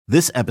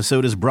This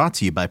episode is brought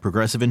to you by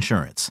Progressive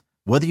Insurance.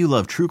 Whether you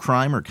love true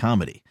crime or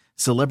comedy,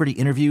 celebrity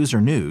interviews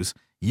or news,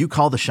 you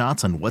call the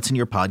shots on what's in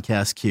your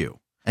podcast queue.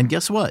 And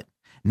guess what?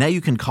 Now you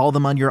can call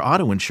them on your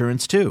auto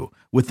insurance too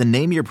with the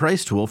Name Your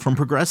Price tool from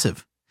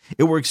Progressive.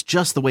 It works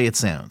just the way it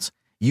sounds.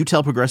 You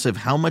tell Progressive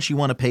how much you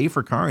want to pay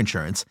for car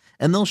insurance,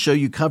 and they'll show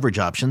you coverage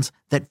options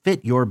that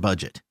fit your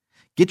budget.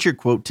 Get your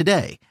quote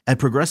today at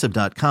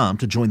Progressive.com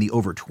to join the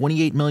over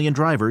 28 million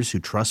drivers who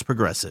trust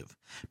Progressive.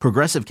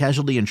 Progressive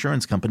Casualty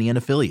Insurance Company and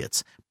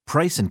Affiliates.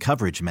 Price and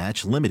coverage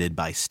match limited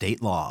by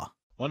state law.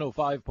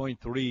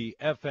 105.3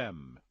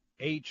 FM,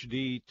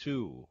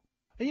 HD2.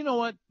 And you know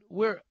what?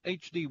 We're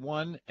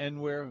HD1, and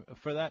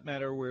for that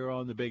matter, we're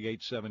on the big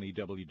 870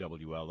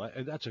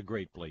 WWL. That's a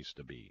great place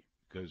to be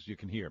because you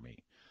can hear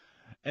me.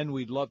 And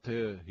we'd love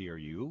to hear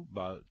you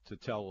to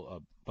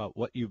tell about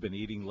what you've been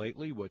eating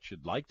lately, what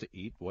you'd like to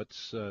eat,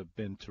 what's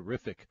been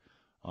terrific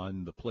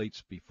on the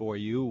plates before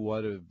you,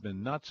 what have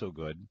been not so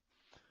good.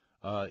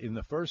 In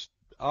the first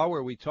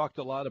hour, we talked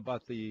a lot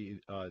about the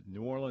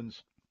New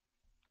Orleans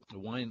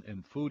wine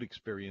and food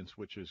experience,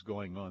 which is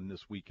going on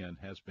this weekend,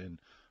 has been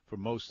for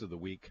most of the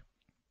week.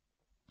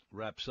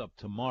 Wraps up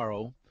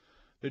tomorrow.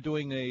 They're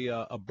doing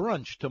a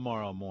brunch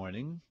tomorrow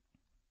morning.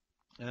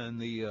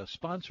 And the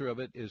sponsor of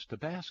it is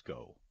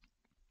Tabasco,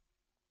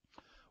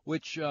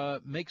 which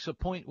makes a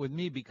point with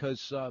me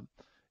because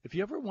if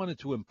you ever wanted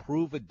to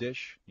improve a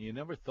dish, you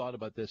never thought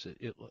about this.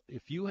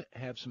 If you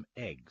have some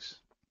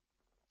eggs,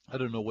 I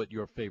don't know what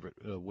your favorite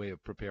way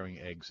of preparing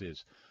eggs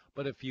is,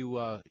 but if you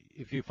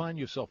find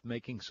yourself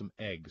making some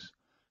eggs,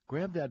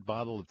 grab that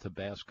bottle of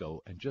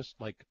Tabasco and just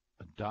like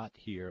a dot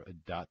here, a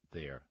dot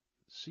there.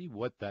 See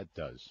what that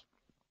does.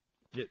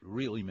 It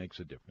really makes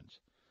a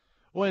difference.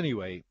 Well,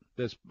 anyway,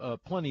 there's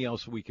plenty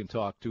else we can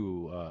talk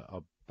to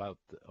about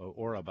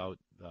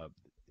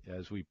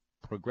as we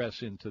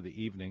progress into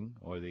the evening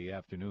or the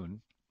afternoon.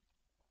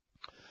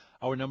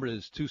 Our number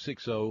is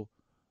 260-1870.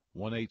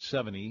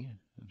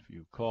 If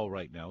you call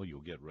right now, you'll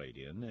get right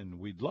in. And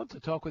we'd love to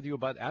talk with you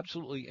about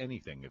absolutely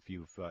anything. If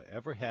you've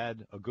ever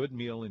had a good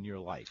meal in your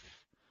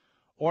life,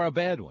 or a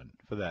bad one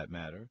for that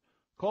matter,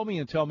 call me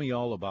and tell me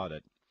all about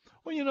it.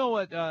 Well, you know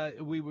what?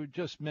 We were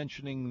just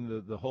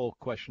mentioning the whole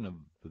question of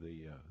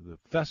the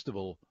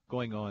festival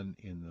going on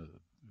in the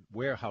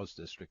warehouse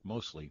district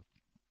mostly.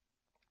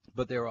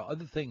 But there are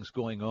other things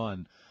going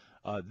on.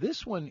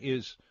 This one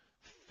is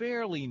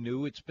fairly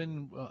new. It's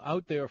been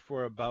out there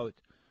for about,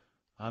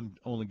 I'm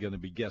only going to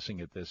be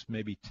guessing at this,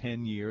 maybe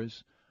 10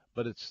 years.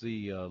 But it's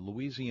the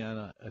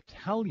Louisiana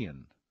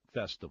Italian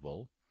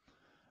Festival.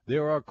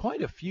 There are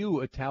quite a few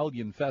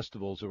Italian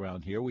festivals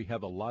around here. We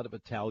have a lot of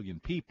Italian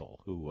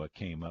people who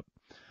came up.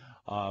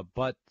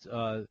 But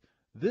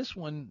this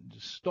one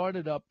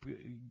started up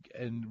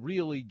and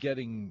really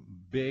getting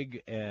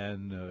big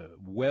and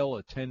well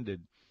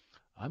attended,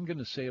 I'm going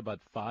to say about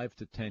 5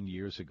 to 10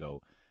 years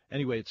ago.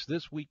 Anyway, it's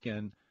this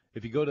weekend.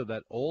 If you go to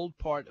that old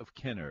part of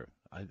Kenner,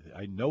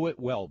 I know it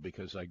well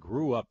because I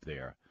grew up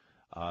there.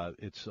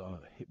 It's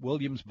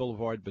Williams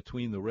Boulevard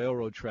between the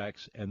railroad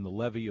tracks and the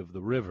levee of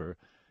the river.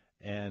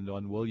 And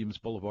on Williams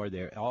Boulevard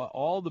there,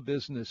 all the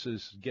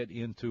businesses get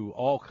into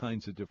all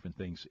kinds of different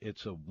things.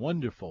 It's a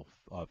wonderful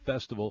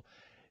festival.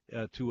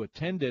 To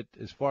attend it,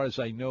 as far as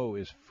I know,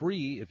 is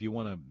free. If you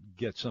want to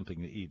get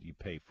something to eat, you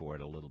pay for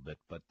it a little bit.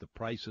 But the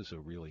prices are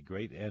really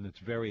great, and it's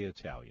very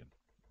Italian.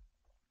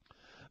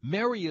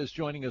 Mary is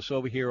joining us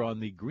over here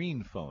on the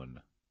green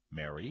phone.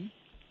 Mary?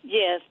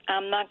 Yes,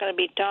 I'm not going to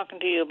be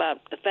talking to you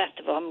about the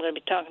festival. I'm going to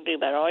be talking to you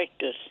about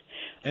oysters.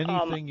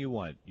 Anything you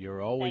want.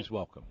 You're always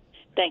welcome.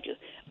 Thank you.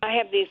 I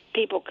have these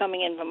people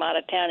coming in from out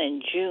of town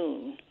in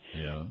June.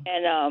 Yeah.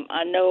 And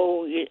I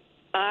know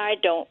I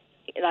don't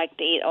like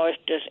to eat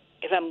oysters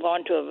if I'm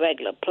going to a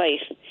regular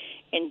place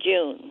in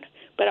June.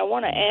 But I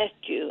want to ask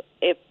you,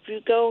 if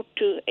you go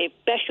to a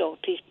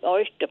specialty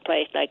oyster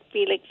place like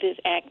Felix's,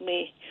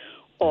 Acme,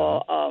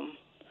 or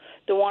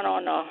the one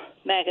on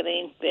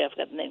Magazine, I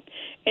forgot the name.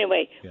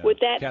 Anyway, would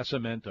that...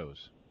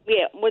 Casamentos.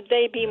 Yeah, would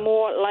they be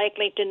more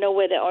likely to know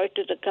where the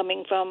oysters are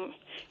coming from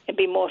and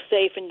be more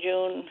safe in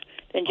June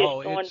than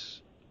just going...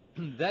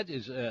 That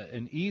is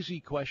an easy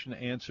question to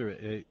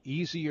answer,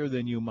 easier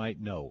than you might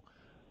know.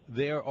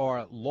 There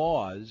are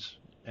laws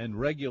and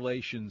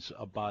regulations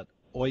about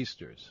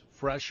oysters,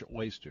 fresh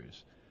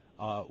oysters,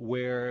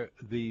 where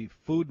the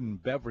food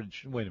and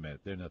beverage... Wait a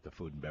minute, they're not the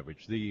food and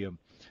beverage. The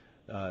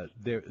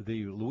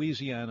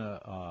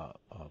Louisiana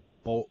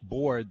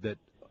board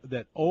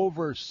that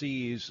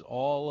oversees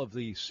all of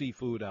the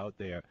seafood out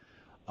there,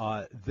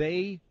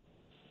 they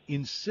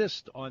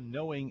insist on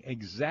knowing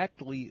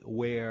exactly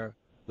where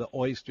the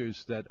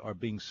oysters that are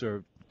being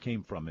served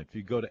came from. If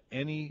you go to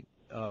any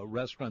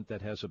restaurant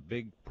that has a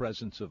big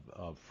presence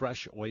of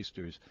fresh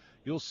oysters,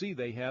 you'll see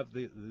they have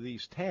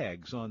these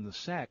tags on the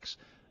sacks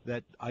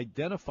that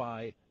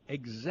identify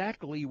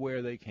exactly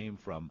where they came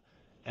from,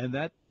 and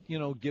that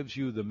gives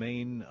you the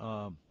main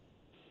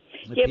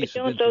a Yeah, piece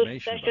but of don't those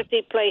information. About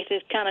specialty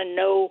places kind of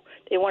know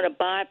they want to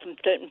buy from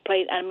certain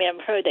places? I mean,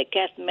 I've heard that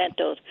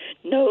Casamento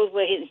knows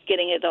where he's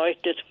getting his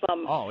oysters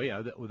from. Oh,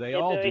 yeah, they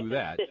They're all very do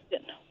that.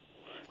 consistent.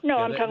 No,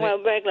 Yeah, I'm talking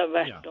about regular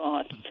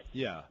restaurants.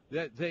 Yeah,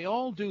 they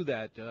all do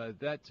that.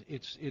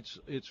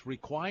 It's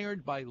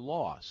required by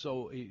law,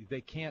 so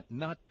they can't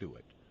not do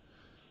it.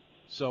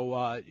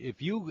 So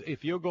if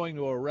you're going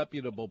to a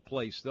reputable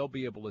place, they'll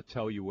be able to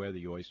tell you where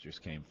the oysters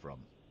came from.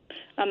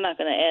 I'm not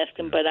going to ask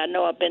him, but I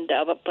know I've been to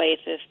other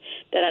places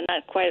that are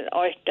not quite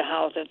oyster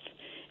houses,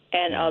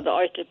 and Yeah. the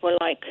oysters were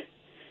like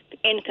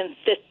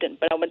inconsistent.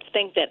 But I would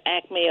think that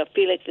Acme or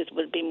Felix's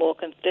would be more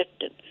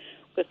consistent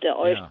with the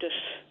oysters.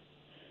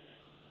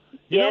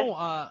 You Yes? know,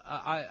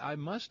 I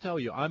must tell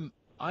you, I'm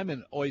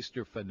an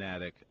oyster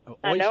fanatic.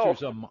 I know.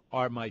 Oysters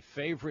are my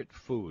favorite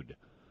food.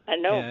 I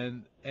know.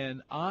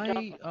 And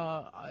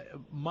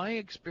my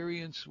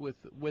experience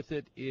with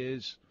it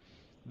is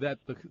that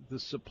the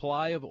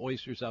supply of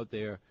oysters out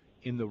there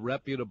in the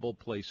reputable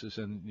places,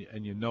 and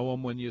you know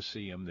them when you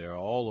see them, they're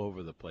all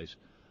over the place.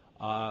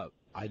 I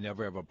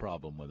never have a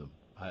problem with them.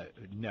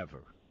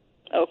 Never.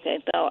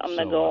 Okay, so I'm going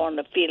to So, go on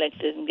to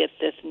Felix's and get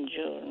this in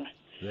June.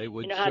 They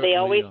would. You know how they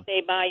certainly, always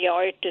say buy your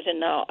oysters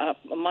in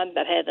a month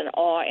that has an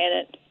R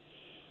in it?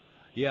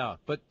 Yeah,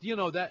 but you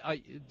know that.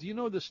 Do you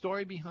know the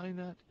story behind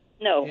that?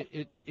 No.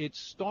 It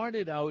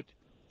started out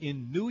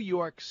in New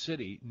York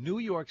City. New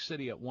York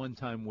City at one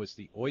time was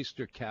the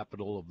oyster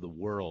capital of the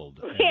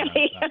world.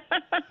 Really?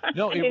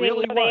 No, I it didn't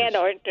really even know they had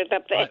was. oysters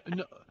up there.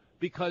 No,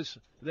 because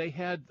they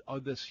had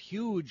this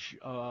huge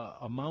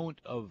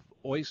amount of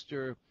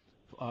oyster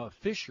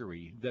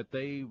fishery that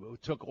they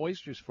took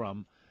oysters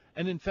from,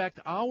 and in fact,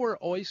 our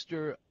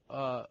oyster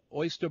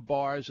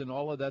bars and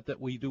all of that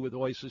we do with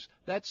oysters,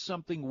 that's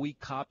something we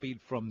copied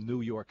from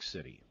New York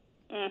City.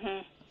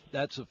 Mhm.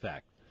 That's a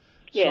fact.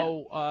 Yeah.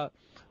 So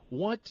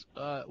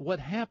what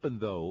happened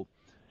though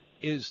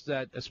is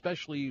that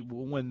especially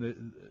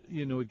when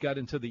it got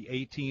into the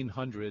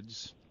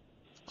 1800s,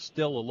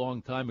 still a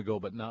long time ago,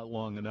 but not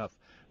long enough,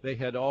 they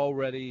had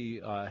already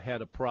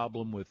had a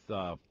problem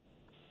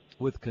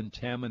with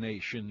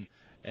contamination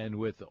and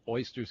with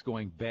oysters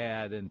going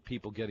bad and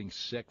people getting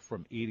sick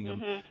from eating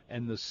them. Mhm.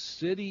 And the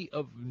city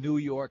of New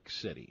York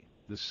City,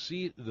 the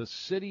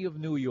city of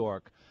New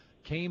York,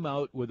 came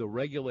out with a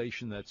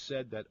regulation that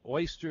said that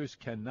oysters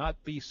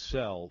cannot be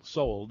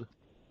sold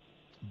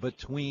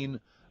between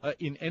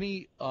in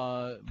any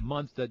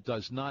month that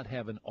does not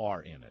have an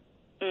R in it.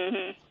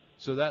 Mhm.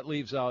 So that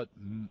leaves out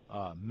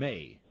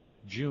May,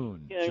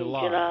 June,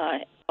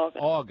 July,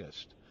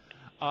 August.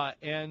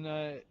 And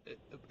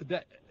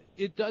that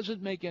it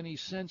doesn't make any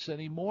sense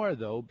anymore,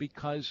 though,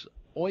 because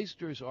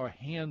oysters are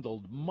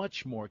handled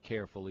much more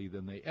carefully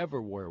than they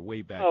ever were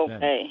way back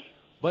then. Okay.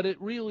 But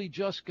it really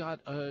just got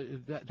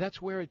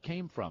that's where it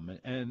came from,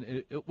 and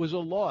it was a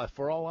law.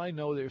 For all I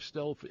know, they're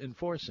still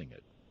enforcing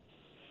it.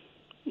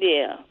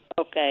 Yeah.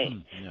 Okay.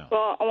 Yeah.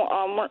 Well,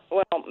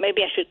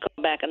 maybe I should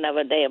come back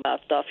another day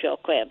about soft-shell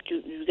crab.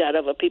 You got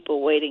other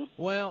people waiting.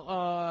 Well,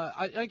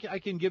 I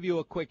can give you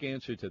a quick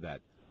answer to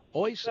that.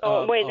 Wait,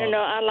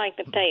 no, I'd like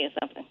to tell you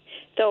something.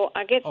 So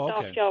I get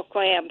soft-shell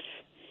crabs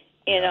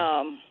in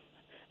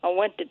I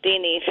went to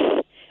Denny's.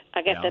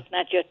 I guess that's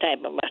not your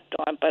type of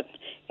restaurant, but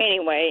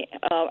anyway,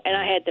 and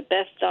I had the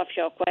best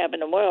soft-shell crab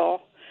in the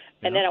world.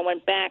 And then I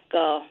went back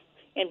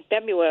in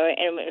February,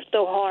 and it was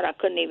so hard I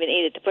couldn't even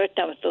eat it. The first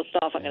time it was so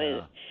soft I couldn't eat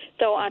it.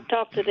 So I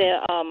talked to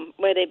the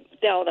where they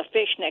sell the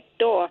fish next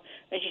door,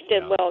 and she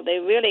said, well, they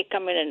really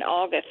come in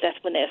August.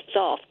 That's when they're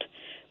soft.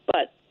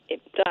 But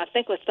so I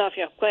think with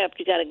soft-shell crabs,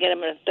 you got to get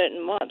them in a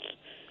certain month.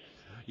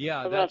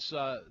 Yeah,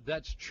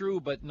 that's true,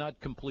 but not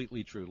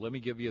completely true. Let me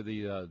give you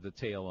the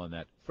tale on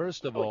that.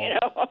 First of all,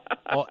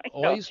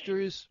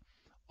 oysters.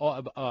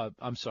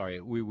 I'm sorry,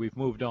 we've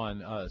moved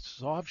on.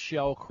 Soft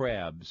shell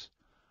crabs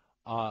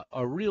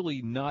are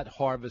really not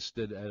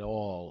harvested at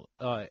all,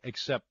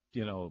 except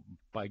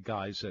by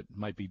guys that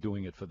might be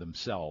doing it for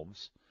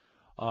themselves.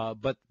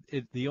 But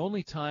the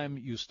only time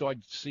you start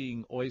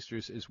seeing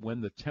oysters is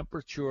when the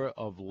temperature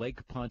of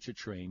Lake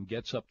Pontchartrain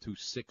gets up to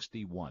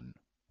 61.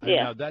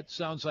 Yeah. Now, that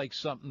sounds like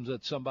something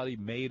that somebody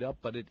made up,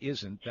 but it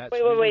isn't. That's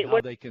wait, how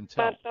they can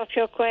tell.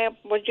 Soft-shell crab,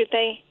 what did you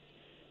say?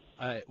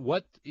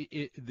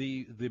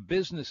 The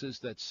businesses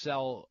that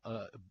sell,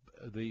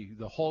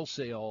 the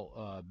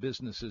wholesale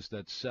businesses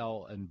that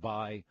sell and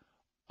buy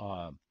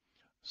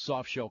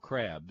soft-shell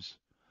crabs,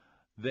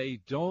 they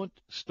don't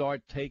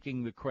start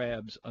taking the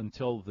crabs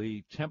until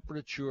the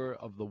temperature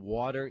of the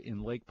water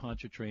in Lake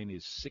Pontchartrain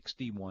is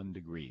 61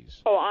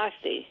 degrees. Oh, I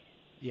see.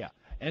 Yeah,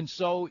 and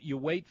so you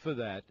wait for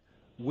that.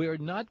 We're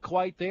not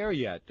quite there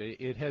yet.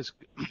 It has.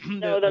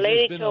 No, the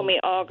lady told me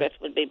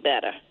August would be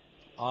better.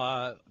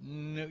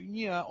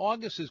 Yeah,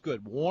 August is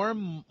good.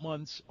 Warm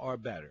months are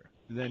better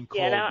than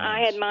cold months. I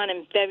had mine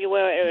in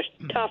February. It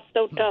was tough,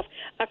 so tough.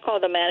 I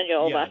called the manager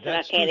over. I said,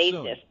 I can't eat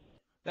this.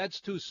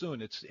 That's too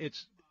soon.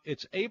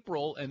 It's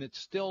April, and it's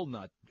still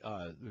not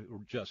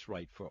just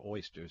right for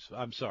oysters.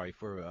 I'm sorry,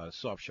 for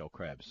soft-shell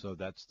crabs. So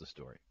that's the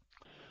story.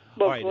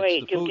 Well, All right,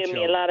 great. it's the You've food given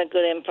show. me a lot of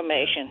good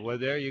information. Yeah. Well,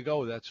 there you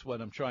go. That's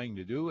what I'm trying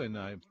to do, and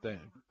I'm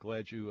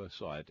glad you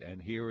saw it.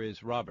 And here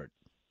is Robert.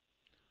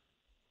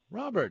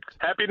 Robert.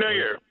 Happy New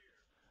Year.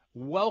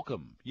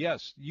 Welcome.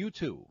 Yes, you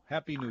too.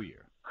 Happy New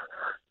Year.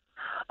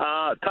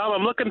 Tom,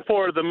 I'm looking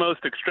for the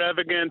most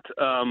extravagant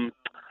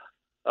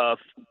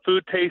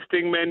food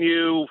tasting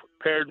menu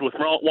paired with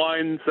malt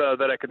wines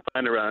that I can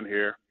find around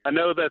here. I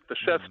know that the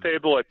chef's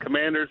table at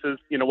Commander's is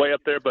way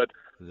up there, but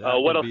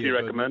what else do you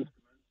recommend?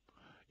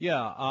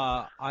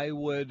 Yeah, I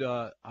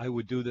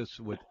would do this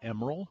with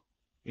Emerald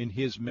in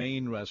his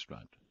main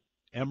restaurant.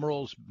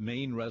 Emerald's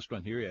main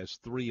restaurant here has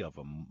 3 of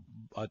them.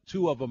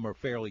 2 of them are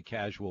fairly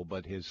casual,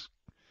 but his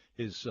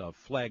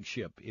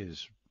flagship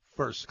is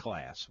first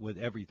class with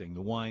everything,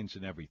 the wines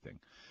and everything.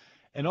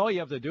 And all you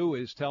have to do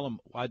is tell him,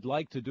 I'd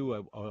like to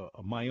do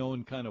my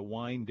own kind of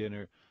wine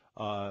dinner.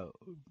 Can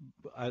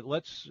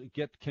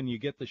you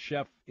get the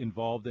chef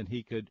involved, and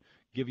he could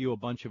give you a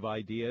bunch of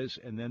ideas,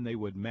 and then they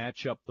would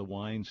match up the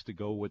wines to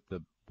go with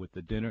the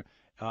dinner.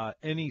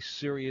 Any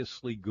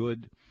seriously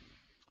good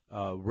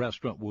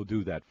restaurant will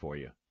do that for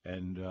you,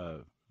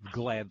 and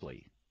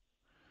gladly.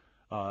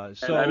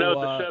 So I know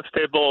the chef's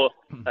table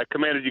at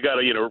Commander, you got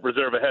to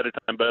reserve ahead of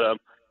time, but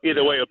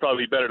either way, it'll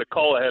probably be better to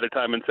call ahead of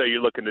time and say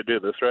you're looking to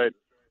do this, right?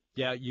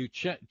 Yeah,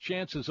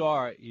 chances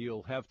are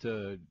you'll have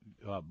to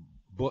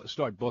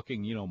start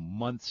booking,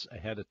 months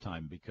ahead of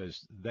time,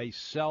 because they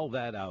sell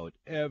that out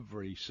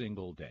every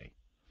single day,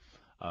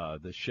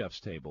 the chef's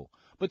table.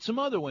 But some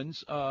other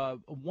ones,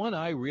 one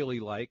I really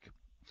like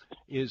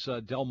is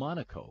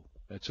Delmonico.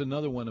 That's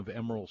another one of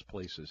Emerald's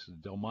places.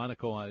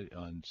 Delmonico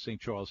on St.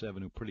 Charles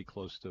Avenue, pretty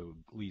close to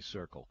Lee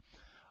Circle.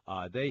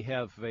 They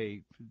have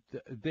they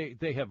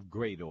have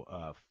great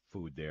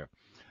food there.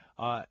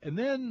 And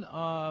then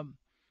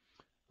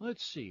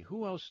let's see,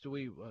 who else do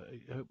we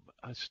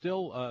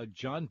still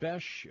John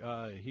Besh.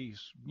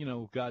 He's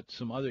got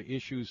some other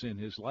issues in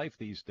his life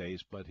these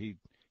days, but he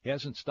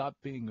hasn't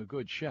stopped being a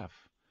good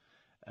chef,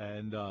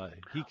 and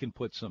he can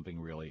put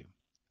something really.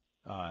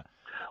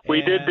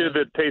 We did do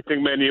the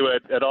tasting menu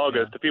at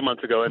August a few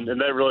months ago, and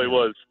that really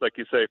was, like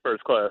you say,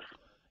 first class.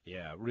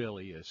 Yeah,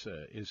 really is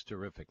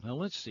terrific. Now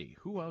let's see,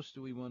 who else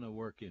do we want to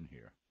work in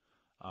here?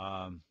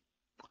 I'll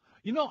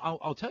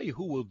tell you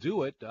who will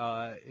do it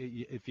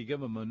if you give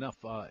them enough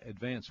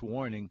advance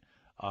warning.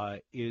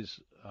 Is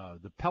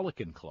the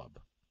Pelican Club.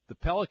 The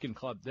Pelican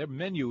Club, their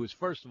menu is,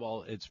 first of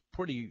all, it's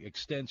pretty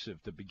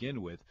extensive to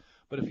begin with.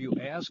 But if you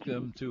ask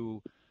them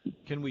to,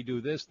 can we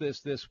do this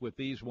with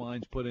these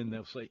wines put in,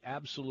 they'll say,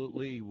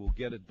 absolutely, we'll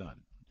get it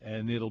done.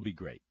 And it'll be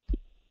great.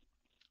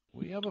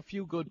 We have a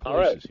few good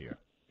places here.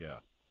 Yeah.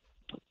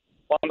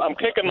 Well, I'm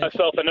kicking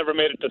myself. I never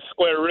made it to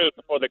square root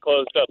before they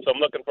closed up, so I'm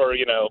looking for,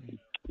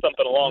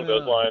 something along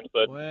those lines.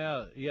 But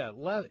well, yeah,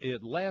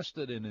 it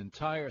lasted an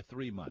entire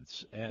 3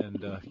 months,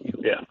 and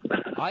yeah,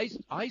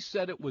 I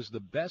said it was the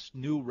best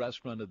new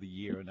restaurant of the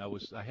year, and I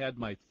had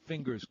my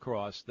fingers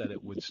crossed that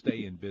it would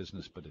stay in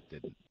business, but it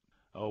didn't.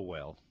 Oh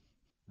well.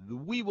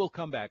 We will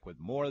come back with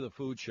more of the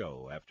food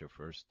show after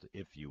first,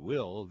 if you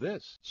will,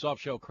 this.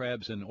 Soft-shell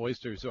crabs and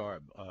oysters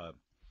are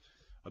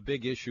a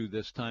big issue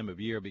this time of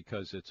year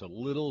because it's a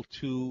little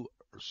too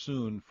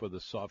soon for the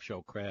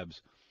soft-shell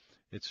crabs.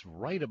 It's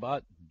right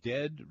about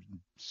dead,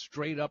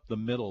 straight up the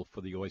middle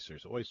for the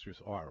oysters.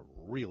 Oysters are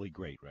really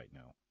great right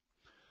now.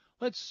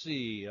 Let's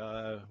see.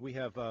 We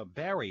have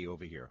Barry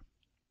over here.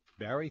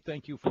 Barry,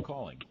 thank you for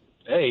calling.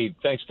 Hey,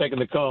 thanks for taking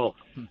the call.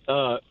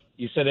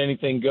 You said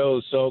anything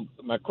goes. So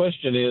my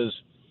question is,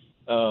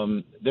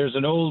 there's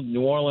an old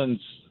New Orleans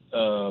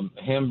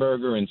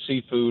hamburger and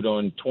seafood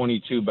on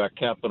 22 by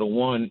Capital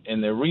One,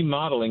 and they're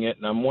remodeling it.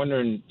 And I'm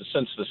wondering,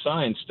 since the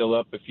sign's still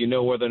up, if you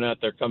know whether or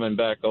not they're coming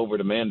back over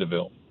to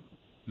Mandeville.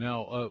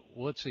 Now,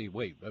 let's see.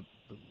 Wait,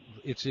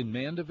 it's in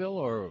Mandeville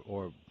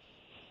or?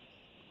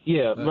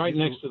 Yeah, right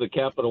next to the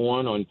Capital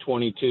One on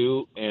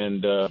 22,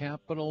 and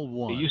Capital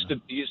One. It used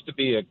to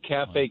be a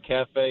cafe,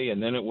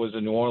 and then it was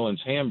a New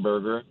Orleans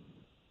hamburger,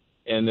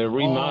 and they're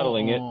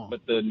remodeling it,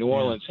 but the New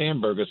Orleans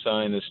hamburger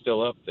sign is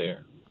still up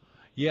there.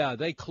 Yeah,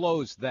 they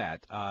closed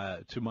that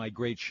to my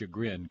great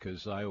chagrin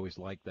because I always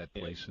liked that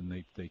place, and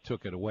they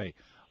took it away.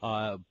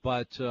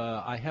 But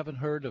I haven't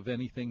heard of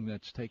anything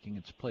that's taking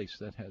its place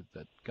that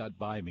got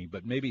by me.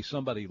 But maybe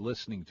somebody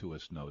listening to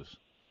us knows.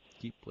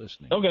 Keep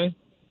listening. Okay.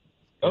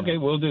 Okay,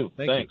 will do.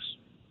 Thanks.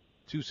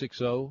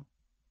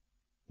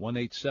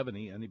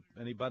 260-1870.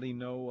 Anybody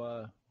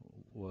know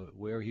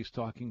where he's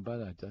talking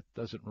about? That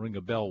doesn't ring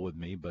a bell with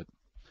me, but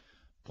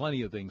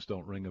plenty of things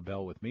don't ring a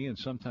bell with me, and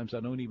sometimes I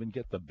don't even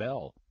get the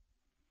bell.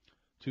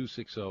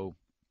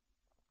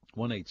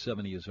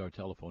 260-1870 is our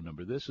telephone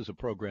number. This is a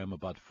program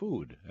about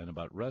food and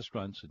about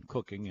restaurants and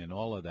cooking and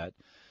all of that.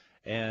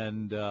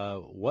 And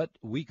what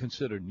we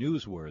consider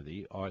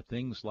newsworthy are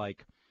things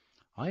like,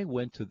 I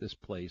went to this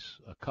place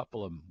a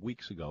couple of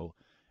weeks ago,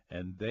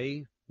 and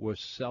they were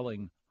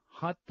selling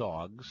hot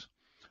dogs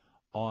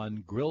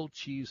on grilled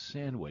cheese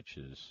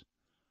sandwiches,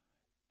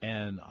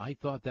 and I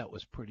thought that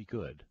was pretty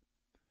good.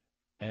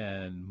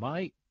 And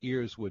my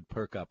ears would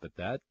perk up at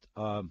that.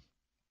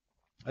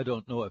 I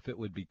don't know if it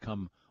would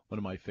become one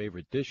of my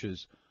favorite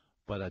dishes,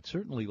 but I'd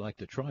certainly like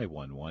to try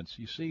one once.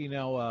 You see,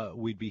 now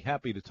we'd be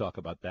happy to talk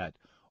about that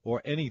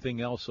or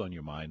anything else on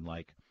your mind,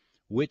 like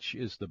which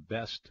is the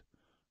best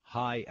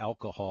high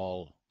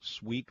alcohol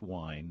sweet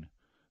wine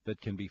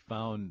that can be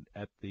found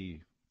at the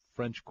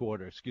French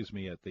Quarter,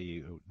 at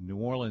the New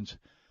Orleans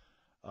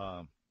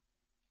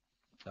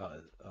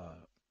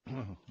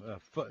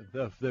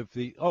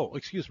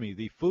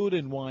the Food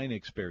and Wine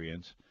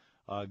Experience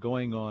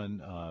going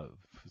on.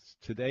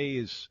 Today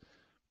is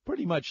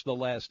pretty much the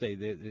last day.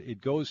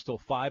 It goes till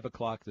 5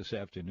 o'clock this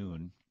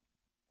afternoon.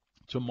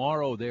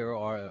 Tomorrow there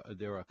are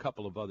a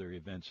couple of other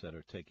events that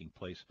are taking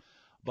place,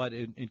 but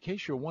in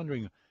case you're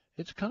wondering,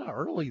 it's kind of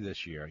early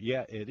this year.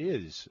 Yeah, it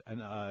is,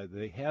 and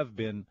they have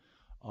been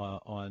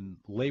on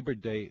Labor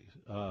Day,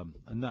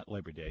 not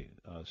Labor Day,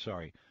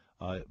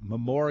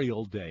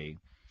 Memorial Day.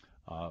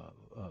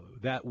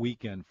 That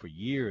weekend for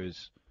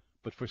years,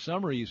 but for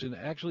some reason,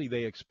 actually,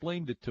 they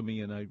explained it to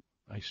me, and I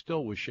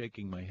still was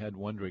shaking my head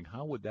wondering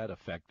how would that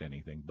affect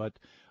anything, but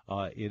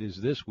it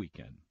is this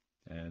weekend,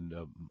 and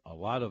a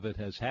lot of it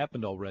has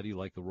happened already,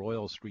 like the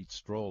Royal Street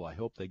Stroll. I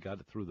hope they got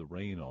it through the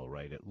rain all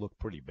right. It looked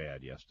pretty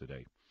bad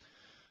yesterday.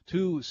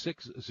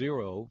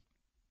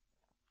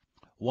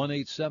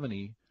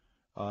 260-1870,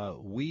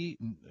 we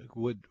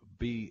would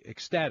be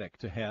ecstatic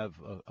to have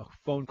a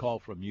phone call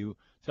from you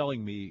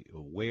telling me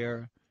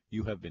where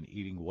you have been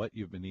eating, what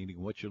you've been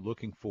eating, what you're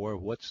looking for,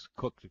 what's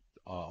cooked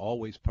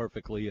always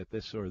perfectly at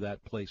this or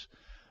that place,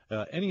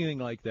 anything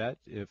like that.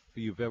 If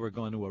you've ever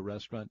gone to a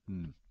restaurant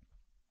and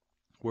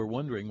were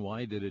wondering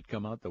why did it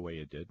come out the way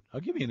it did.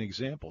 I'll give you an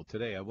example.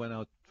 Today I went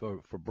out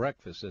for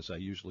breakfast, as I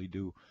usually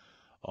do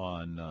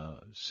on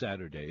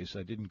Saturdays.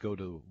 I didn't go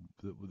to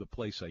the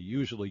place I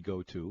usually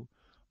go to,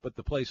 but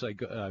the place I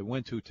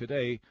went to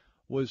today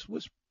was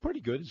pretty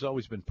good. It's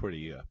always been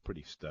pretty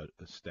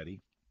steady.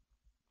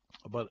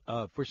 But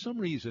for some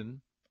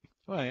reason,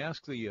 when I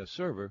asked the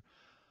server,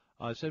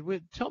 I said, well,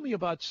 tell me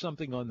about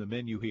something on the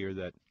menu here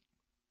that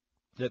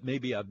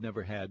maybe I've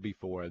never had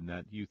before and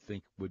that you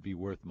think would be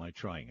worth my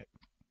trying it.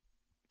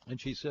 And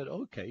she said,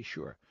 okay,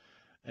 sure.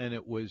 And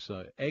it was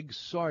egg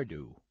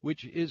sardu,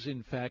 which is,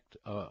 in fact,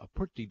 a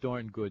pretty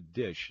darn good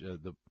dish.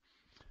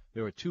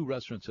 There are two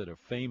restaurants that are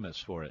famous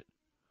for it.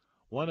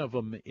 One of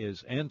them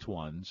is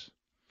Antoine's,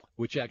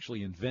 which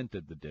actually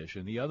invented the dish,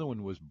 and the other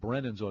one was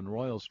Brennan's on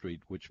Royal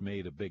Street, which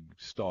made a big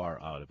star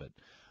out of it.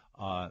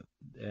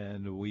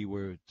 And we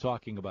were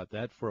talking about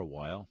that for a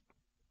while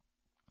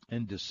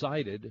and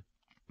decided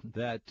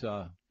that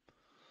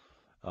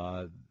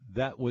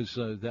that was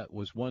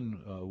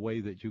one way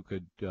that you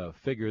could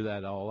figure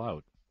that all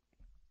out.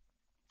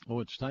 Oh,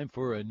 it's time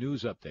for a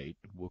news update.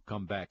 We'll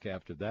come back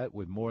after that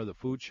with more of the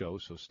food show,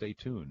 so stay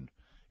tuned.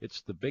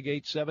 It's the Big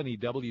 870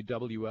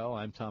 WWL.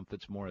 I'm Tom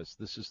Fitzmaurice.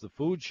 This is the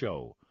Food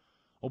Show.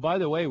 Oh, by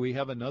the way, we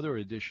have another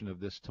edition of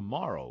this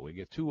tomorrow. We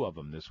get two of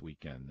them this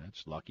weekend.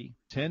 That's lucky.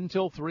 10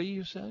 till 3,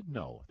 you said?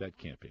 No, that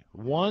can't be.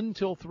 1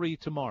 till 3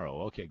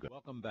 tomorrow. Okay, good.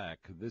 Welcome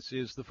back. This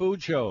is the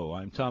Food Show.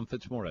 I'm Tom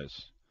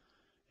Fitzmaurice.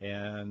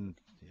 And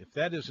if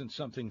that isn't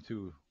something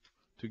to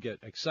get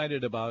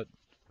excited about,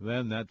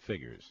 then that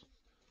figures.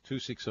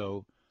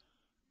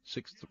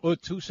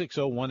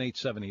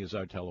 260-1870 is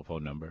our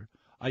telephone number.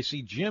 I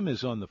see Jim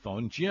is on the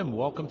phone. Jim,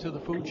 welcome to the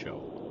Food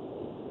Show.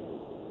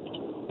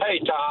 Hey,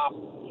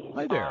 Tom.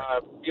 Hi there.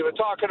 You were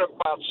talking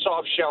about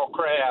soft-shell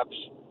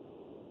crabs.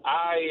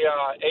 I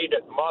ate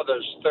at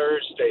Mother's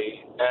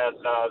Thursday, and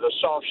the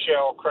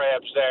soft-shell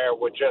crabs there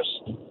were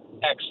just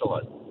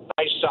excellent.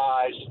 Nice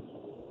size.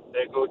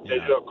 They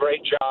do a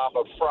great job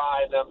of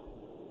frying them.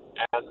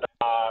 And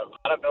I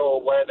don't know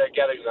where they're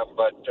getting them,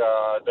 but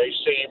they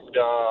seemed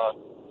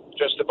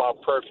just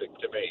about perfect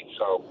to me.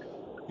 So.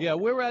 Yeah,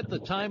 we're at the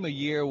time of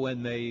year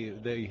when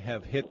they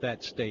have hit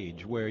that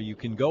stage where you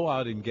can go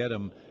out and get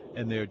them,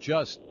 and they're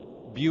just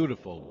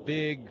beautiful,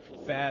 big,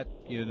 fat,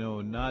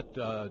 not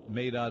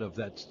made out of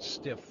that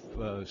stiff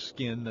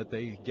skin that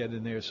they get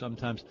in there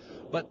sometimes.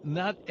 But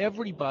not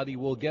everybody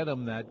will get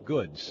them that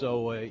good,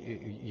 so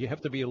you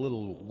have to be a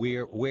little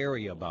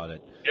wary about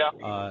it.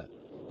 Yeah.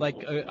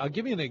 I'll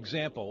give you an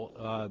example.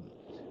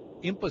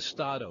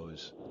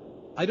 Impastados.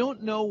 I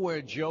don't know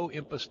where Joe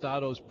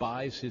Impastados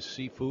buys his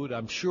seafood.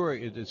 I'm sure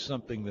it is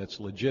something that's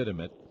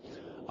legitimate.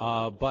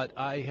 But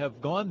I have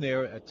gone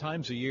there at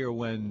times a year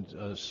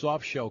when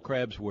soft-shell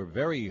crabs were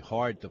very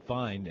hard to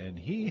find, and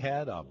he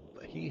had a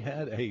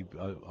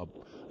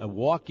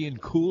walk-in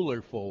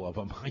cooler full of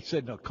them. I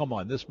said, no, come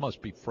on, this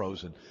must be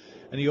frozen.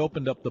 And he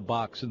opened up the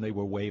box, and they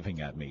were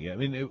waving at me. I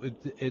mean,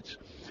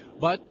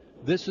 but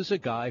this is a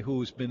guy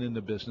who's been in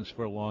the business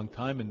for a long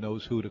time and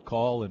knows who to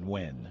call and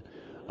when.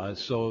 I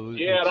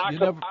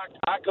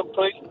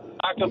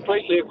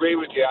completely agree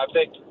with you. I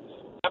think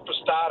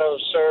Impastados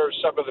serves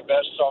some of the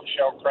best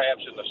soft-shell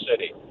crabs in the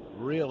city.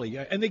 Really?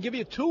 And they give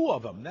you two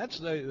of them. That's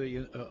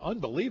the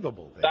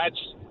unbelievable thing. That's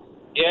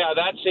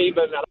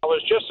even. And I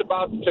was just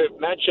about to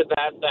mention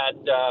that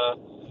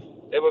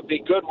it would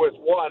be good with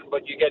one,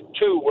 but you get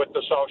two with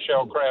the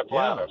soft-shell crab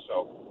platter.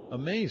 So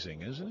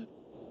amazing, isn't it?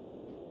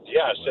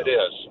 Yes, it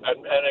is,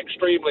 and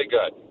extremely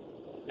good.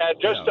 And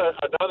just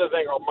another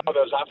thing on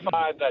Mother's, I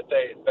find that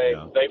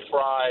they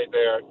fry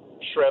their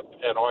shrimp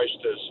and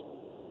oysters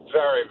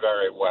very,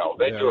 very well.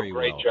 They do a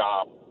great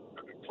job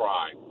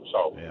frying.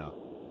 So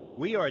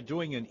we are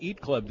doing an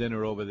Eat Club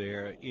dinner over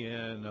there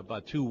in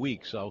about 2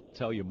 weeks. I'll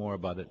tell you more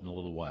about it in a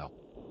little while.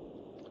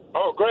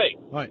 Oh, great.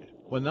 All right.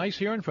 Well, nice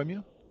hearing from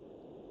you.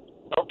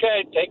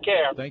 Okay, take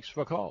care. Thanks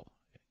for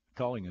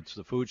calling. It's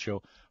the Food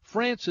Show.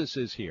 Francis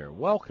is here.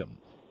 Welcome.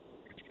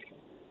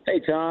 Hey,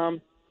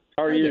 Tom.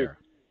 How are you? There.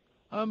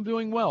 I'm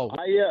doing well.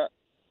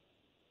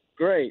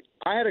 Great.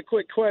 I had a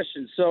quick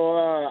question. So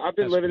I've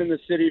been living in the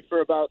city for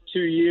about 2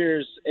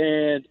 years,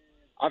 and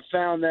I've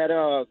found that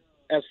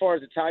as far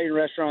as Italian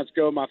restaurants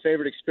go, my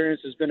favorite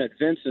experience has been at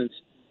Vincent's.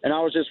 And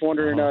I was just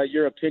wondering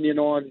your opinion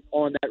on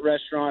that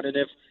restaurant, and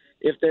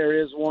if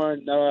there is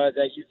one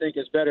that you think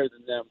is better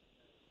than them.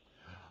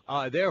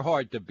 They're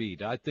hard to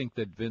beat. I think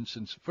that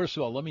Vincent's. First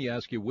of all, let me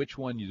ask you, which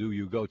one do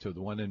you go to?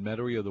 The one in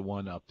Metairie or the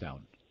one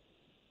uptown?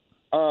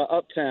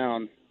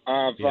 Uptown.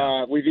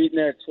 We've eaten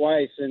there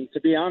twice, and to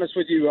be honest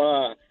with you,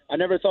 I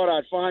never thought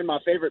I'd find my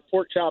favorite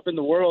pork chop in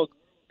the world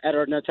at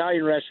an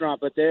Italian restaurant,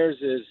 but theirs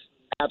is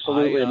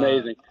absolutely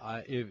amazing.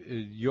 If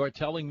you're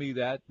telling me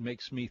that,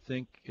 makes me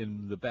think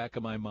in the back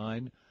of my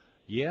mind,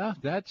 yeah,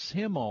 that's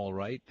him all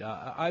right.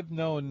 I've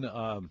known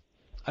them,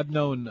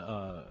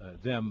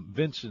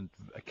 Vincent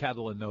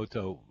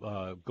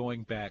Catalanotto,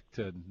 going back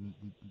to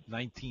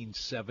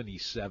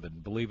 1977.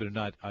 Believe it or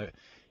not,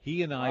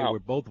 he and I were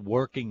both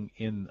working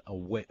in a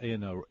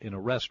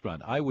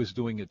restaurant. I was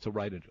doing it to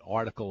write an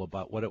article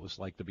about what it was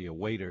like to be a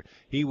waiter.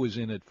 He was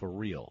in it for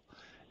real,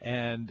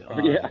 and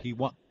he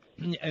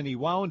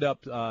wound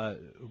up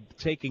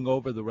taking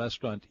over the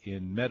restaurant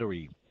in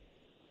Metairie,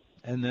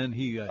 and then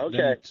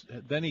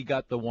then he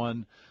got the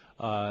one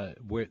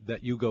that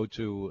you go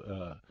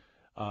to.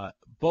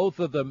 Both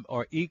of them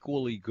are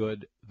equally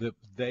good.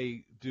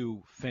 They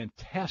do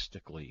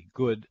fantastically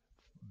good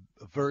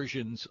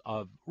versions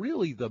of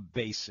really the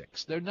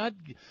basics. They're not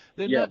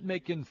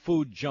making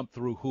food jump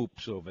through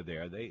hoops over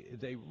there.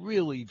 They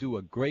really do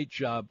a great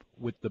job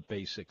with the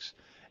basics.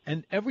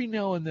 And every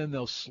now and then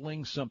they'll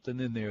sling something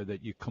in there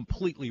that you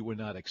completely were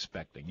not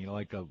expecting. You know,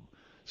 like a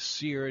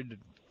seared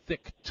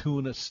thick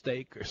tuna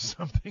steak or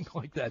something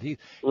like that. He's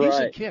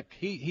a kick.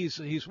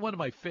 He's one of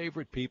my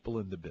favorite people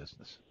in the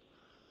business.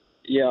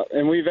 Yeah,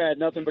 and we've had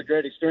nothing but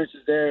great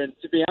experiences there. And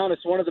to be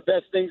honest, one of the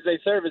best things they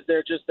serve is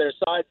their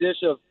side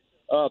dish of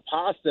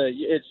pasta.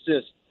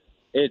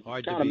 It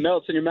kind of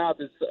melts in your mouth.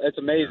 It's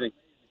amazing.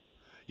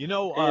 You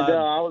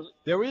know,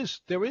 there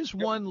is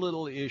one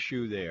little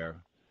issue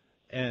there,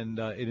 and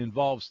it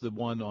involves the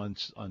one on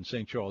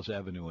St. Charles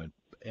Avenue,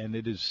 and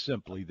it is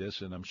simply this,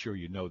 and I'm sure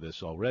you know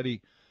this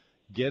already.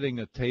 Getting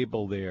a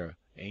table there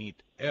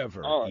ain't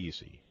ever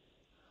easy.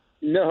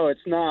 No,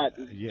 it's not.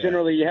 Yeah.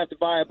 Generally, you have to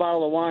buy a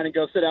bottle of wine and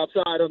go sit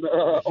outside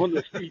on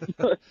the street.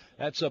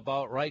 That's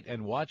about right,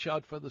 and watch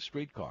out for the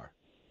streetcar.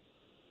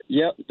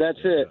 Yep, that's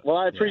it. Well,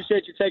 I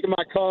appreciate you taking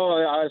my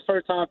call. I'm a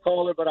first-time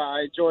caller, but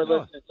I enjoy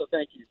listening, so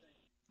thank you.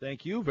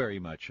 Thank you very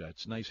much.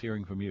 It's nice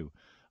hearing from you.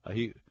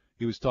 He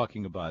was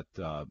talking about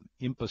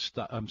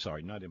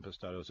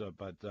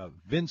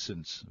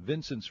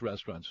Vincent's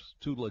restaurants,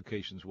 2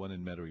 locations, one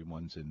in Metairie,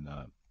 one's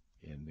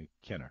in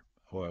Kenner,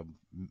 or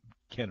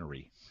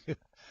Kennery.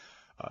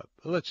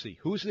 Let's see.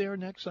 Who's there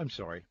next? I'm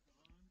sorry.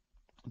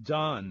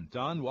 Don.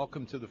 Don,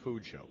 welcome to the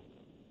Food Show.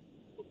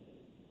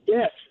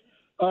 Yes.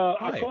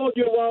 I called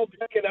you a while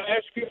back and I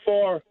asked you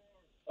for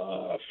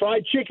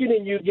fried chicken,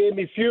 and you gave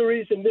me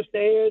Fury's and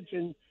Mr. Ed's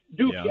and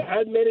Dookie. Yeah. I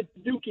hadn't made it to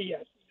Dookie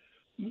yet.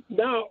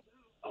 Now,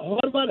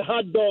 what about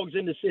hot dogs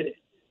in the city?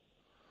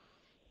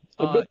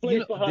 A good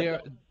place for hot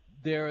dogs.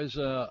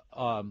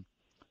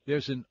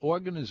 There's an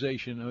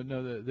organization.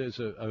 No, there's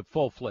a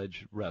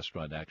full-fledged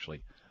restaurant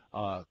actually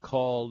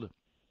called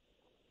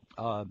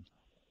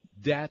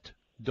Dat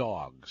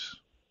Dogs,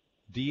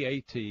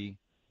 D-A-T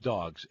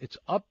Dogs. It's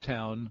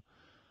uptown.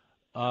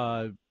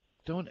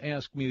 Don't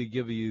ask me to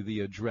give you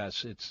the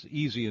address. It's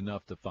easy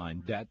enough to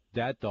find.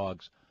 Dat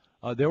Dogs.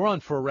 They're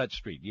on Ferret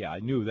Street. Yeah, I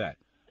knew that.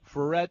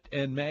 Ferret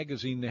and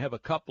Magazine, they have a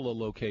couple of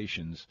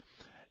locations,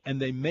 and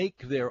they make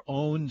their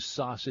own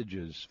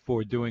sausages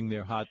for doing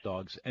their hot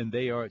dogs, and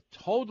they are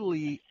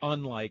totally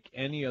unlike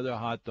any other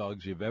hot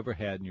dogs you've ever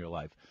had in your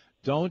life.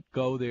 Don't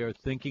go there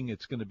thinking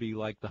it's going to be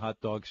like the hot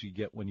dogs you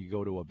get when you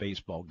go to a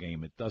baseball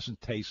game. It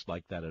doesn't taste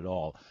like that at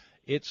all.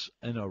 It's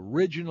an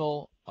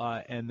original,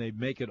 and they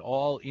make it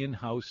all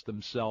in-house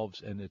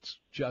themselves, and it's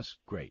just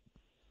great.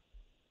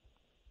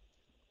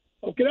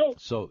 Okay.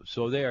 So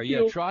there.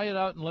 Yeah, try it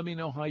out and let me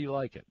know how you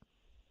like it.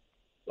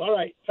 All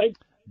right. Thanks.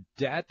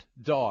 Dat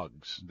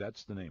Dogs.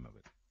 That's the name of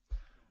it.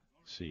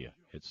 See ya.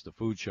 It's the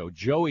Food Show.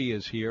 Joey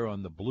is here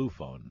on the blue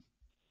phone.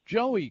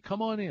 Joey,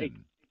 come on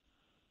in.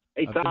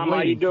 Hey Tom,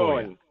 how you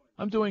doing?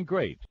 I'm doing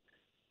great.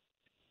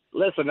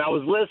 Listen, I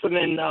was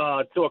listening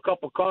to a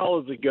couple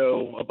callers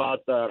ago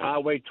about the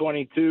Highway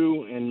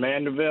 22 in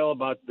Mandeville,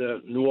 about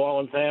the New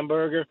Orleans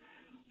hamburger.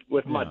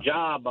 With my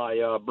job,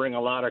 I bring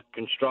a lot of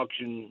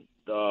construction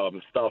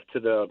stuff to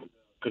the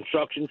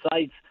construction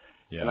sites.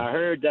 Yeah. And I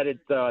heard that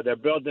they're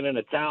building an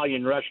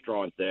Italian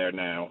restaurant there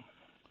now.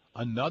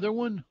 Another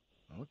one?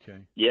 Okay.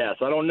 Yes,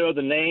 I don't know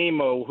the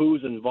name or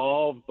who's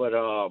involved, but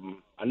I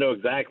know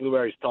exactly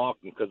where he's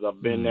talking because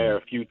I've been there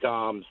a few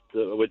times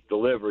with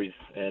deliveries,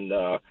 and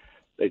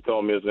they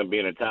told me it was going to be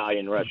an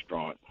Italian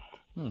restaurant.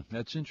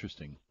 That's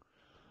interesting.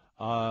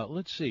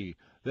 Let's see.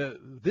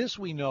 This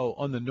we know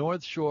on the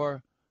North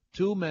Shore,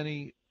 too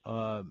many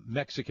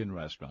Mexican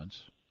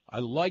restaurants. I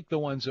like the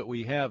ones that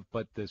we have,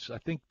 but I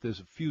think there's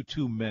a few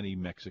too many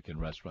Mexican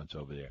restaurants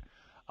over there.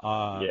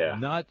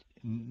 Not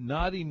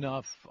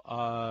enough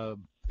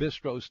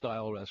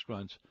bistro-style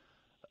restaurants.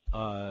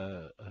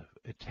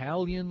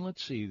 Italian,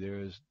 let's see,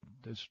 there's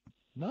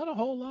not a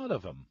whole lot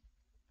of them.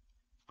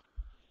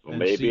 Well,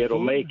 maybe seafood, it'll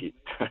make it.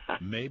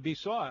 Maybe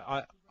so.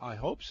 I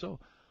hope so.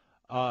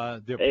 There are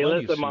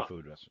plenty of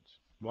seafood restaurants.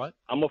 What?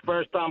 I'm a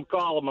first-time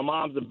caller. My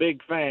mom's a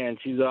big fan.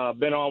 She's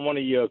been on one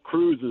of your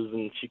cruises,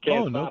 and she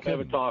can't stop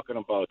ever talking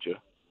about you.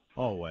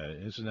 Oh,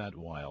 isn't that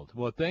wild?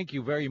 Well, thank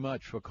you very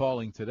much for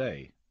calling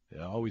today.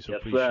 I always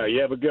appreciate it. Yes, sir.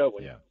 You have a good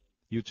one. Yeah,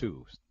 you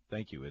too.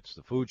 Thank you. It's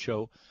the Food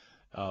Show.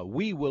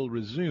 We will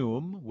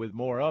resume with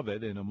more of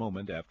it in a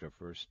moment after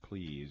First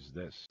Please.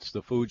 It's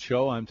the Food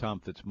Show. I'm Tom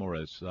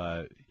Fitzmaurice.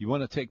 You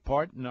want to take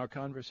part in our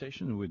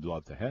conversation? We'd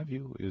love to have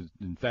you.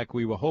 In fact,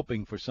 we were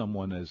hoping for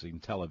someone as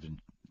intelligent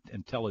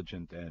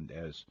and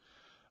as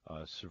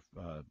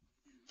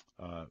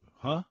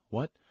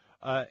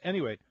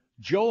anyway,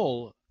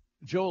 Joel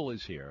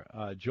is here.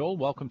 Joel,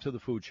 welcome to the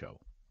Food Show.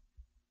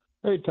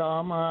 Hey,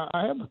 Tom, I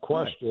have a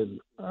question.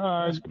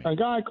 A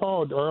guy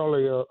called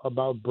earlier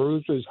about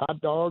Bruce's hot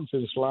dogs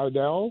in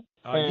Slidell.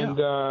 And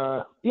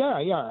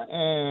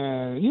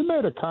you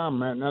made a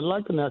comment, and I'd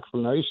like an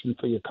explanation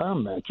for your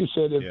comment. You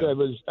said if there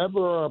was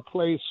ever a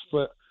place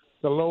for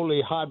the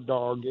lowly hot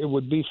dog, it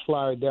would be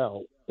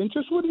Slidell. And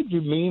just what did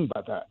you mean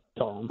by that,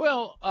 Tom?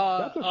 Well,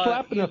 that's a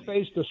slap in the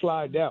face to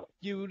Slidell.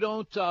 You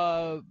don't.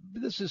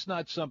 This is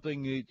not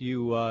something that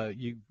you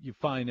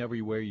find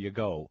everywhere you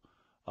go.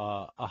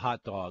 A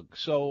hot dog.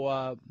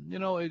 So,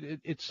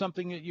 it's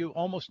something that you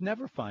almost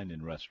never find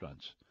in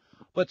restaurants.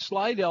 But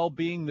Slidell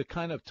being the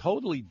kind of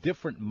totally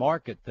different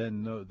market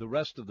than the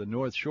rest of the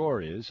North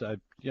Shore is, I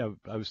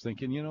was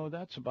thinking,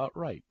 that's about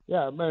right.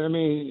 Yeah, but I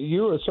mean,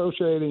 you're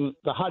associating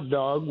the hot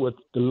dog with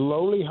the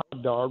lowly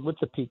hot dog with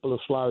the people of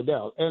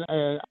Slidell, and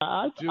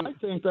I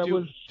think that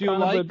was. Do you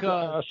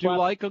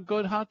like a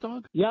good hot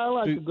dog? Yeah, I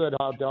like a good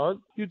hot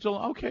dog. You do?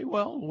 Okay,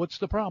 well, what's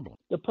the problem?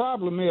 The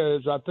problem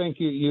is, I think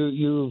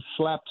you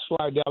slapped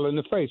Slidell in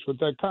the face with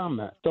that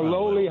comment. The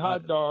lowly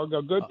hot dog,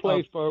 a good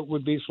place for it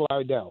would be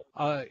Slidell.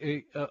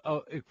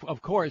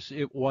 Of course,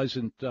 it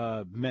wasn't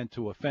meant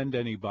to offend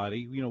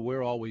anybody.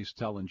 We're always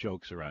telling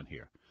jokes around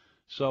here.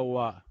 So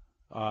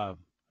I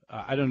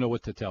don't know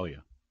what to tell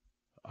you.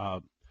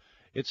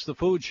 It's the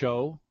Food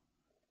Show.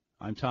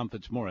 I'm Tom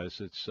Fitzmaurice.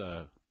 It's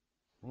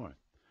Roy.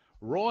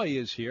 Roy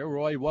is here.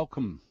 Roy,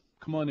 welcome.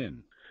 Come on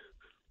in.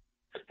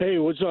 Hey,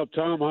 what's up,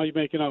 Tom? How you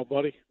making out,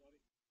 buddy?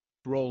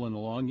 Rolling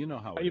along. You know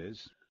how it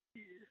is.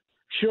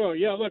 Sure.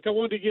 Yeah, look, I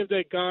wanted to give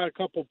that guy a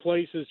couple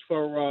places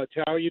for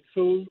Italian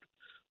food.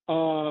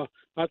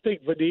 I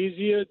think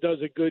Venezia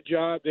does a good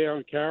job there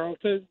in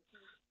Carrollton.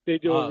 They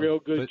do a real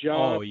good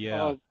job. Oh,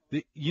 yeah.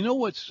 You know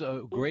what's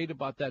great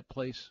about that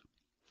place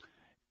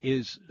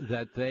is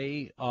that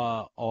they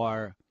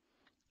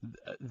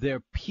their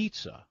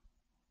pizza,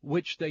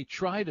 which they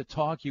try to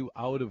talk you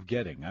out of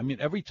getting. I mean,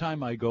 every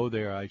time I go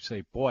there, I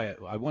say, boy,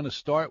 I want to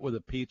start with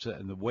a pizza,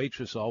 and the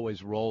waitress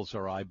always rolls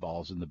her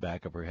eyeballs in the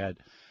back of her head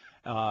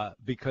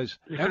because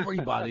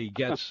everybody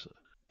gets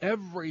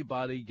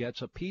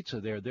a pizza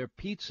there. Their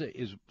pizza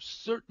is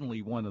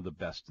certainly one of the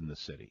best in the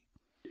city.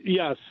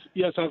 Yes,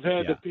 I've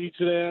had the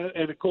pizza there,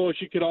 and of course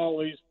you could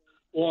always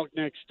walk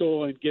next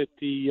door and get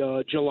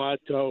the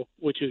gelato,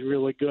 which is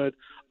really good.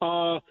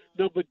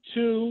 Number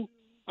two,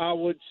 I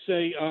would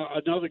say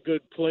another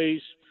good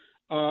place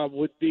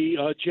would be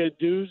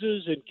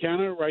Genduzas in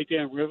Kenner, right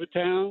there in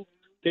Rivertown.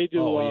 They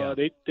do.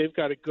 They've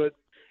got a good,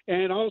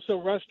 and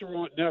also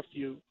Restaurant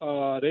Nephew.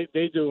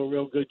 They do a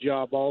real good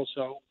job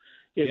also.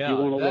 If you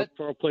want to look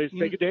for a place,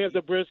 they have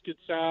the brisket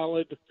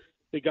salad.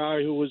 The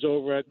guy who was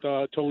over at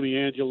Tony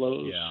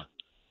Angelo's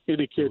in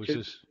the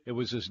kitchen. It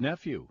was his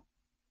nephew,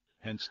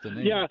 hence the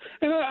name. Yeah,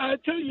 and I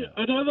tell you,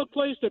 another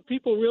place that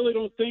people really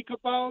don't think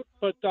about,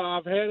 but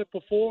I've had it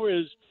before,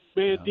 is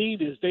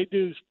Mandina's. They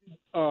do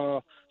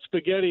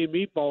spaghetti and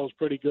meatballs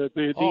pretty good.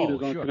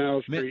 Mandina's on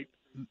Canal Street.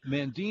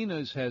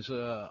 Mandina's has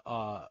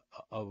a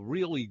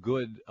really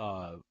good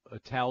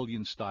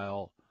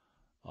Italian-style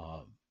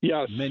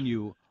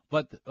menu.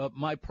 But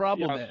my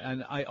problem,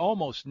 and I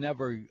almost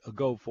never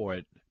go for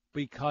it,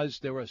 because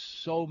there are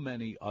so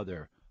many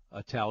other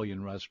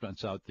Italian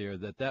restaurants out there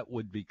that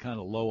would be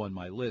kind of low on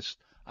my list.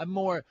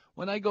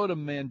 When I go to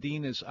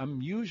Mandina's,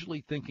 I'm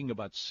usually thinking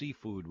about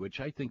seafood, which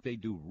I think they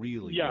do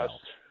really well.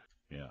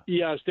 Yeah.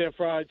 Yes, their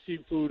fried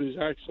seafood is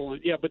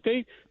excellent. Yeah, but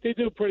they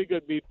do pretty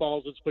good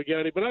meatballs and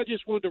spaghetti. But I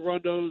just wanted to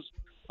run those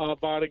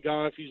by the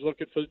guy if he's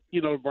looking for,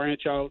 to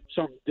branch out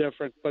something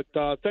different. But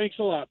thanks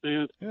a lot,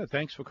 man. Yeah,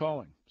 thanks for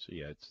calling. So,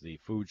 yeah, it's the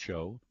Food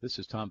Show. This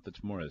is Tom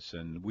Fitzmaurice,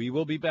 and we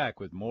will be back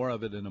with more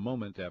of it in a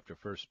moment after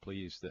First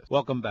Please This.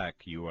 Welcome back.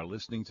 You are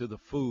listening to the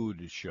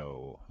Food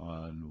Show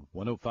on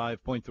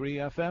 105.3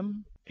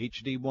 FM,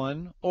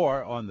 HD1,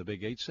 or on the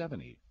Big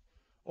 870.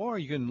 Or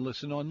you can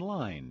listen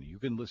online. You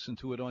can listen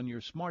to it on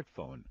your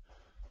smartphone.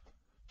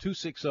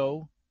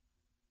 260-1870.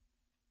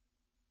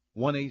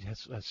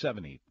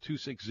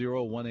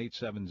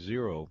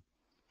 260-1870.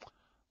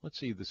 Let's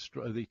see,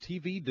 the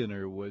TV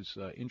dinner was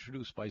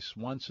introduced by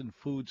Swanson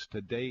Foods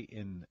today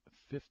in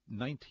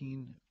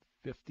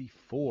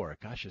 1954.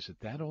 Gosh, is it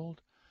that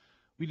old?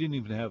 We didn't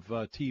even have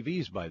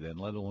TVs by then,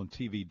 let alone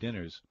TV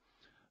dinners.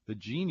 The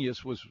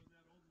genius was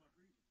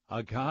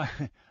a guy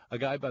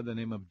by the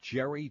name of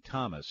Jerry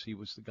Thomas. He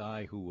was the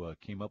guy who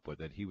came up with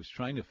it. He was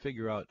trying to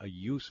figure out a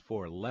use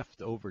for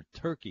leftover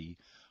turkey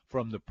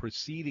from the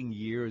preceding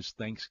year's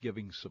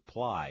Thanksgiving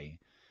supply.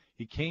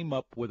 He came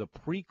up with a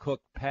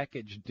pre-cooked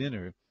packaged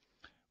dinner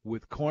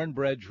with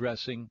cornbread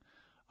dressing,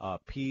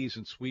 peas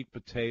and sweet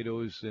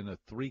potatoes in a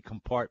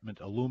 3-compartment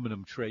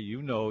aluminum tray.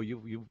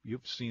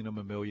 You've seen them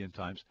a million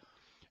times,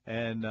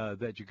 and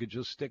that you could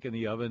just stick in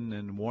the oven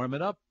and warm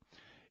it up.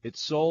 It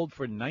sold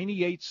for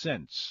 98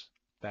 cents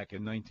back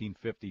in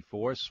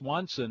 1954.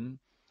 Swanson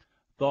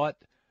thought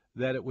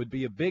that it would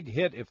be a big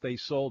hit if they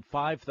sold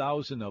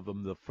 5,000 of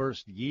them the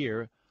first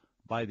year.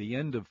 By the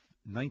end of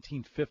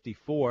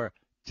 1954,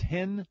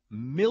 10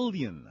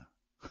 million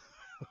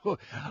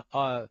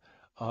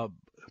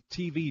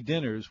TV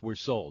dinners were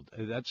sold.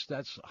 That's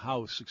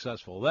how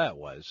successful that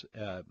was.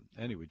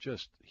 Anyway,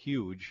 just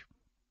huge.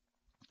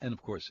 And,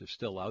 of course, they're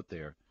still out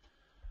there.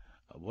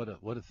 What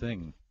a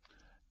thing.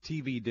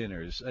 TV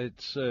dinners.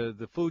 It's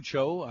the Food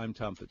Show. I'm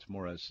Tom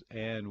Fitzmaurice,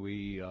 and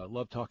we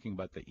love talking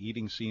about the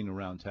eating scene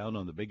around town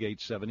on the Big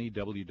 870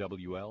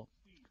 WWL.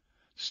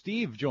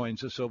 Steve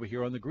joins us over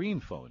here on the green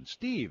phone.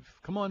 Steve,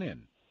 come on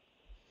in.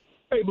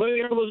 Hey,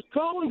 buddy, I was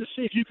calling to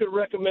see if you could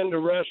recommend a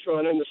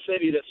restaurant in the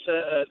city that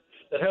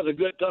has a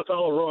good duck à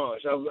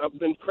l'orange. I've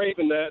been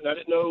craving that, and I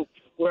didn't know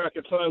where I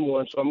could find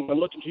one, so I'm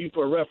looking to you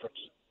for a reference.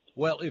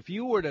 Well, if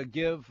you were to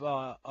give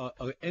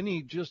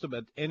just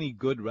about any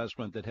good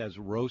restaurant that has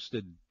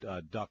roasted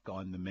duck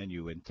on the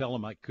menu and tell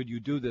them, could you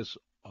do this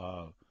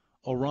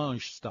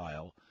orange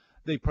style,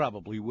 they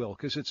probably will,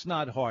 because it's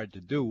not hard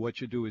to do. What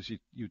you do is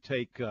you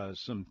take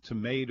some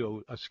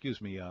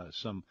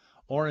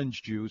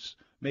orange juice,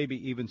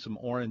 maybe even some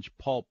orange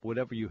pulp,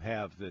 whatever you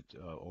have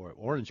or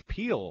orange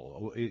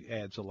peel. It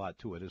adds a lot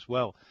to it as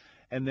well.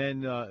 And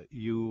then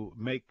you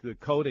make the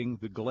coating,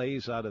 the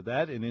glaze out of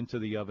that, and into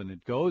the oven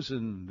it goes,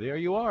 and there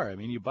you are. I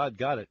mean, you about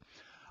got it.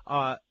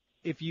 I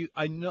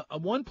know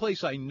one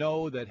place I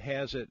know that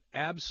has it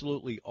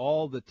absolutely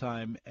all the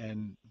time,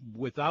 and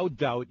without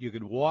doubt, you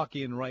could walk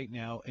in right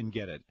now and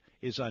get it,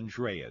 is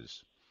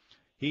Andrea's.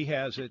 He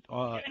has it,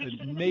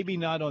 maybe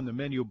not on the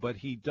menu, but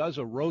he does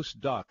a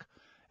roast duck.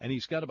 And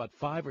he's got about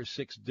 5 or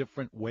 6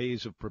 different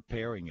ways of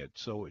preparing it.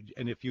 So,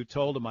 and if you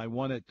told him I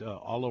want it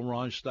à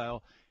l'orange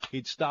style,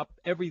 he'd stop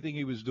everything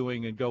he was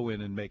doing and go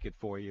in and make it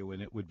for you,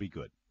 and it would be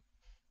good.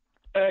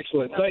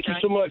 Excellent. Thank you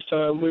so much,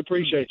 Tom. We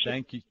appreciate you.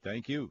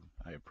 Thank you.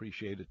 I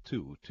appreciate it,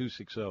 too.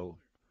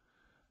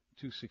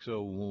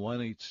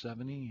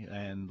 260-1870.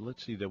 And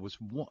let's see, there was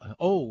one.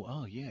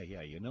 Oh, yeah.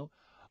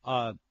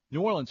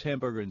 New Orleans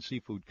Hamburger and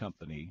Seafood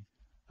Company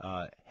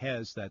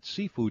has that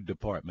seafood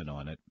department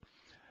on it.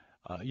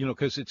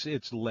 Because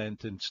it's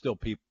Lent, and still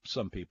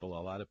a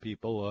lot of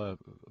people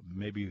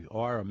maybe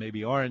are or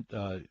maybe aren't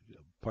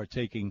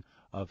partaking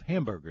of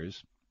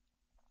hamburgers.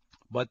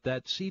 But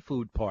that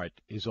seafood part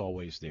is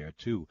always there,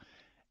 too.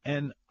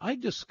 And I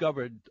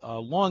discovered a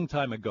long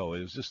time ago,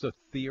 it was just a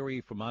theory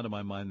from out of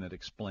my mind that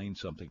explained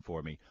something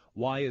for me.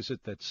 Why is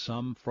it that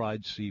some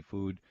fried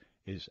seafood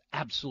is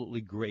absolutely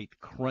great,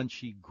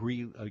 crunchy,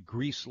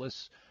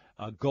 greaseless,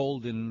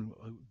 golden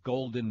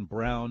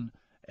brown,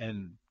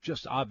 and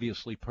just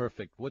obviously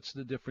perfect? What's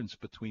the difference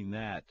between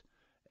that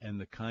and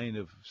the kind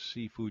of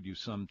seafood you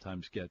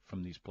sometimes get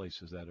from these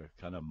places that are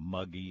kind of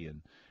muggy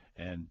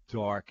and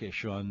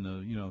darkish on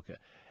the,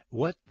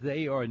 what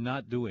they are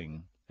not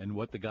doing, and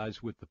what the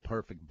guys with the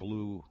perfect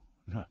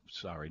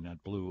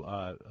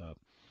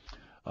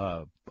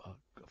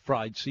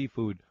fried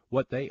seafood,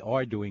 what they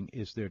are doing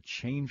is they're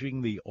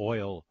changing the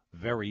oil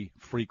very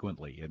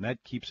frequently, and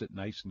that keeps it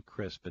nice and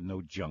crisp and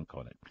no junk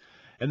on it.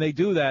 And they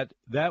do that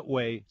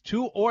way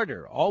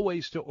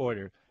always to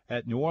order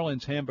at New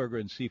Orleans Hamburger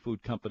and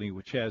Seafood Company,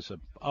 which has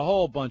a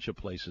whole bunch of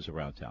places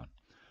around town.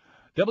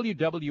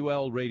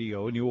 WWL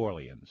Radio, New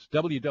Orleans.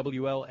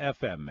 WWL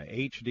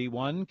FM,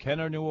 HD1,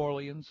 Kenner, New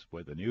Orleans,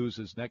 where the news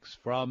is next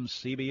from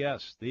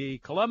CBS, the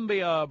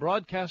Columbia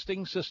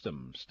Broadcasting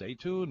System. Stay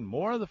tuned.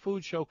 More of the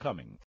Food Show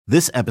coming.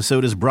 This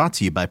episode is brought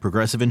to you by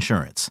Progressive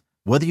Insurance.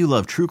 Whether you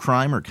love true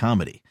crime or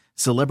comedy,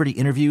 celebrity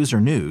interviews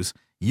or news,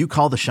 you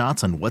call the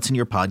shots on what's in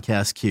your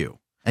podcast queue.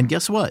 And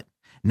guess what?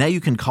 Now you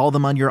can call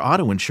them on your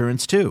auto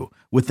insurance, too,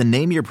 with the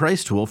Name Your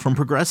Price tool from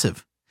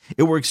Progressive.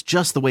 It works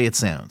just the way it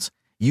sounds.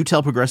 You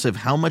tell Progressive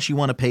how much you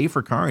want to pay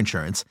for car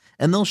insurance,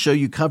 and they'll show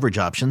you coverage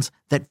options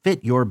that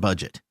fit your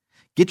budget.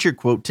 Get your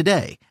quote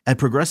today at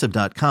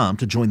Progressive.com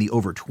to join the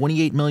over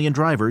 28 million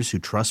drivers who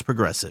trust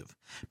Progressive.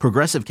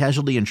 Progressive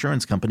Casualty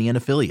Insurance Company and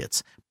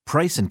Affiliates.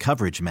 Price and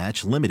coverage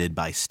match limited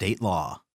by state law.